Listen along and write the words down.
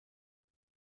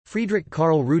Friedrich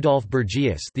Karl Rudolf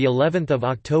Bergius, the 11th of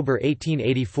October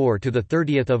 1884 to the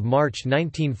 30th of March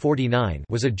 1949,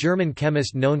 was a German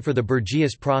chemist known for the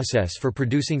Bergius process for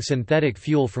producing synthetic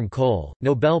fuel from coal.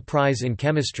 Nobel Prize in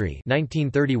Chemistry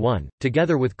 1931,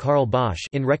 together with Karl Bosch,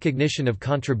 in recognition of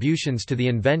contributions to the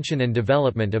invention and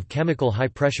development of chemical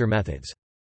high-pressure methods.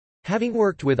 Having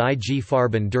worked with I. G.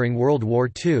 Farben during World War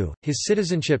II, his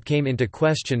citizenship came into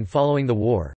question following the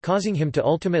war, causing him to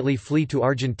ultimately flee to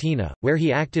Argentina, where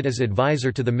he acted as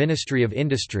advisor to the Ministry of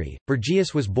Industry.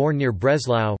 Bergius was born near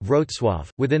Breslau, Wrocław,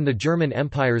 within the German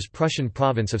Empire's Prussian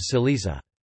province of Silesia.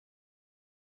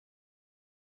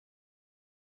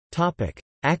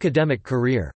 Academic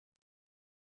career.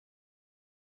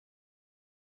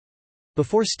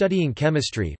 Before studying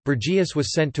chemistry, Bergius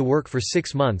was sent to work for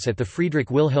 6 months at the Friedrich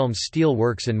Wilhelm Steel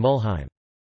Works in Mulheim.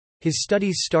 His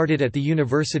studies started at the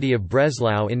University of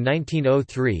Breslau in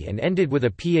 1903 and ended with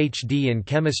a Ph.D. in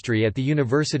chemistry at the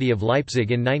University of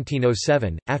Leipzig in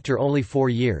 1907, after only 4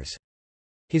 years.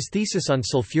 His thesis on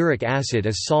sulfuric acid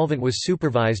as solvent was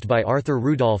supervised by Arthur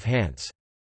Rudolf Hantz.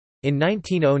 In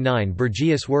 1909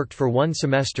 Bergius worked for 1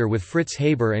 semester with Fritz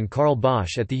Haber and Karl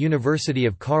Bosch at the University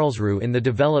of Karlsruhe in the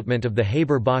development of the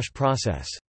Haber-Bosch process.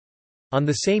 On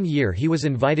the same year he was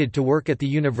invited to work at the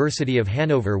University of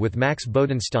Hanover with Max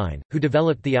Bodenstein, who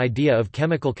developed the idea of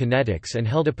chemical kinetics and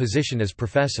held a position as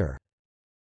professor.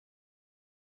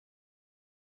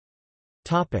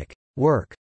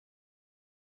 Work.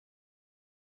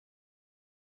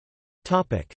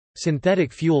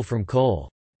 Synthetic fuel from coal.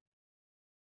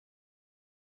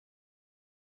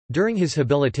 During his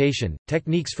habilitation,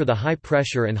 techniques for the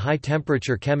high-pressure and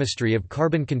high-temperature chemistry of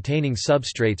carbon-containing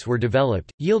substrates were developed,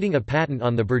 yielding a patent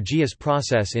on the Bergius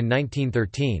process in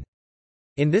 1913.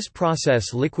 In this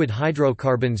process liquid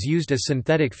hydrocarbons used as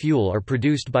synthetic fuel are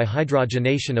produced by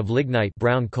hydrogenation of lignite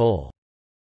brown coal.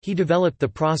 He developed the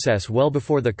process well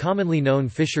before the commonly known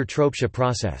Fischer-Tropsch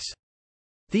process.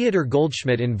 Theodor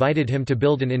Goldschmidt invited him to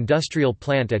build an industrial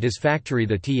plant at his factory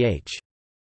the Th.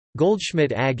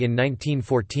 Goldschmidt AG in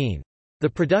 1914. The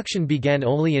production began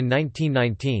only in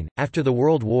 1919, after the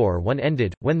World War I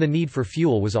ended, when the need for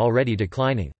fuel was already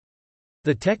declining.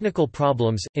 The technical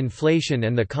problems, inflation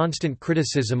and the constant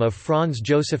criticism of Franz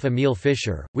Joseph Emil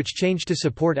Fischer, which changed to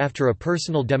support after a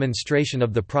personal demonstration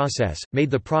of the process, made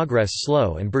the progress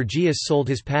slow and Bergius sold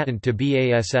his patent to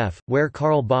BASF, where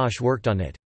Karl Bosch worked on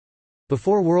it.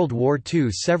 Before World War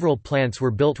II several plants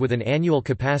were built with an annual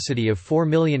capacity of 4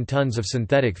 million tons of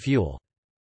synthetic fuel.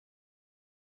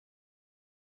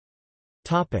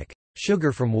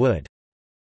 Sugar from wood.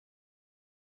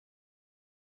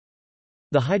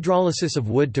 The hydrolysis of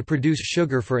wood to produce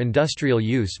sugar for industrial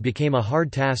use became a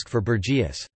hard task for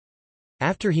Bergius.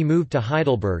 After he moved to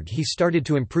Heidelberg he started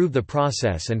to improve the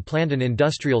process and planned an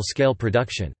industrial-scale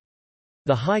production.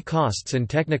 The high costs and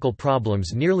technical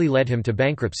problems nearly led him to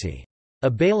bankruptcy. A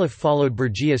bailiff followed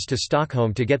Bergius to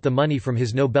Stockholm to get the money from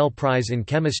his Nobel Prize in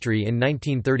Chemistry in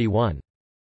 1931.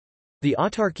 The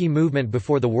autarky movement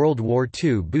before the World War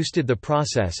II boosted the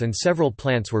process and several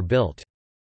plants were built.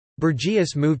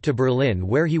 Bergius moved to Berlin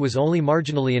where he was only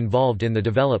marginally involved in the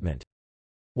development.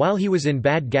 While he was in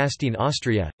Bad Gastein,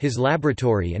 Austria, his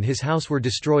laboratory and his house were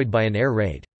destroyed by an air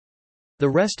raid. The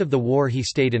rest of the war he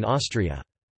stayed in Austria.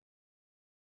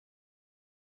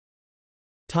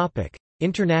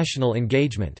 International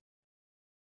engagement.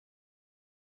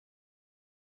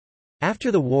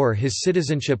 After the war his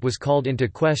citizenship was called into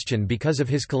question because of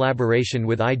his collaboration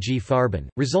with I. G. Farben,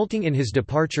 resulting in his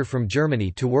departure from Germany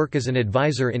to work as an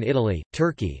advisor in Italy,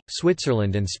 Turkey,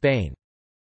 Switzerland and Spain.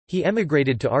 He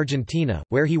emigrated to Argentina,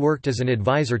 where he worked as an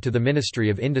advisor to the Ministry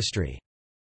of Industry.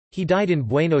 He died in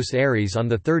Buenos Aires on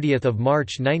 30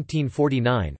 March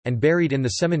 1949, and buried in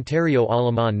the Cementerio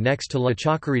Alemán next to La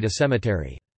Chacarita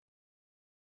Cemetery.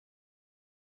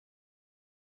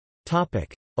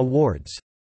 Awards.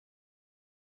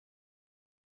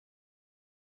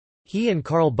 He and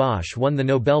Karl Bosch won the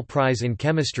Nobel Prize in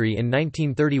Chemistry in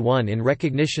 1931 in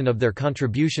recognition of their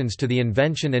contributions to the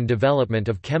invention and development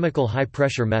of chemical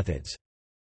high-pressure methods.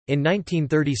 In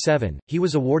 1937, he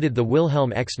was awarded the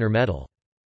Wilhelm Exner Medal.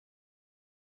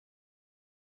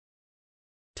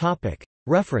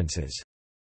 References.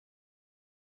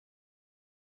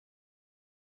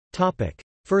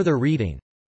 Further reading.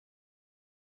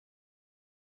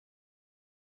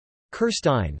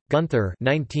 Kirstein, Gunther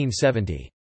 1970.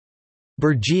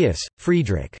 Bergius,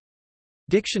 Friedrich.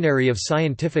 Dictionary of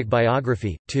Scientific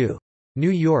Biography, 2. New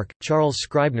York, Charles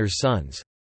Scribner's Sons.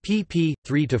 pp.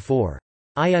 3–4.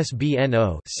 ISBN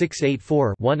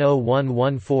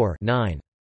 0-684-10114-9.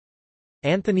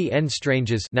 Anthony N.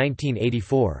 Stranges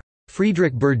 1984.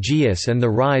 Friedrich Bergius and the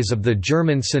Rise of the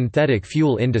German Synthetic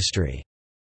Fuel Industry.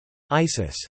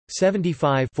 ISIS.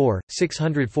 75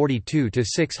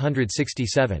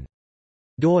 642–667.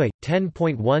 doi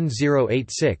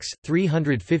 10.1086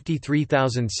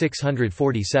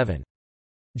 353647.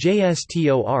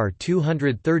 JSTOR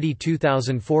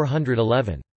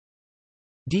 232411.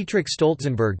 Dietrich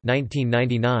Stolzenberg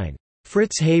 1999.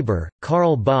 Fritz Haber,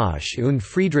 Karl Bosch und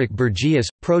Friedrich Bergius,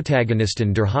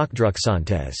 Protagonisten der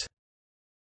Hochdrucksynthese.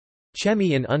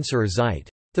 Chemie in unserer Zeit.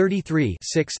 33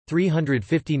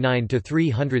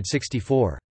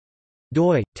 359–364.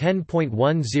 doi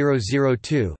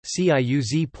 10.1002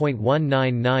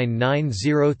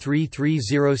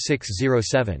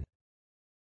 ciuz.199903300607.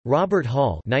 Robert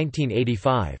Hall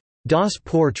 1985. Das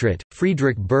Portrait,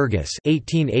 Friedrich Bergius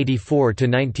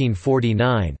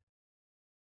 1884–1949.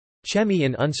 Chemie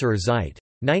in unserer Zeit.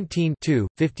 19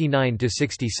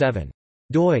 59–67.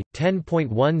 doi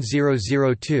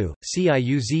 10.1002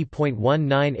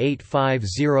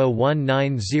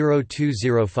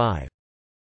 ciuz.198501900205.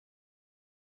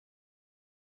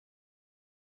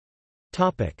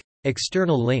 Topic: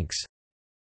 External links.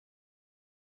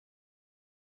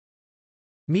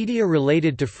 Media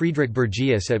related to Friedrich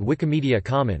Bergius at Wikimedia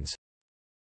Commons.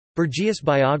 Bergius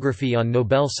biography on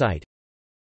Nobel site.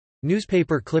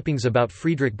 Newspaper clippings about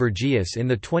Friedrich Bergius in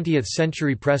the 20th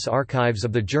Century Press Archives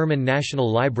of the German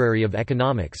National Library of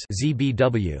Economics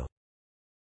 (ZBW).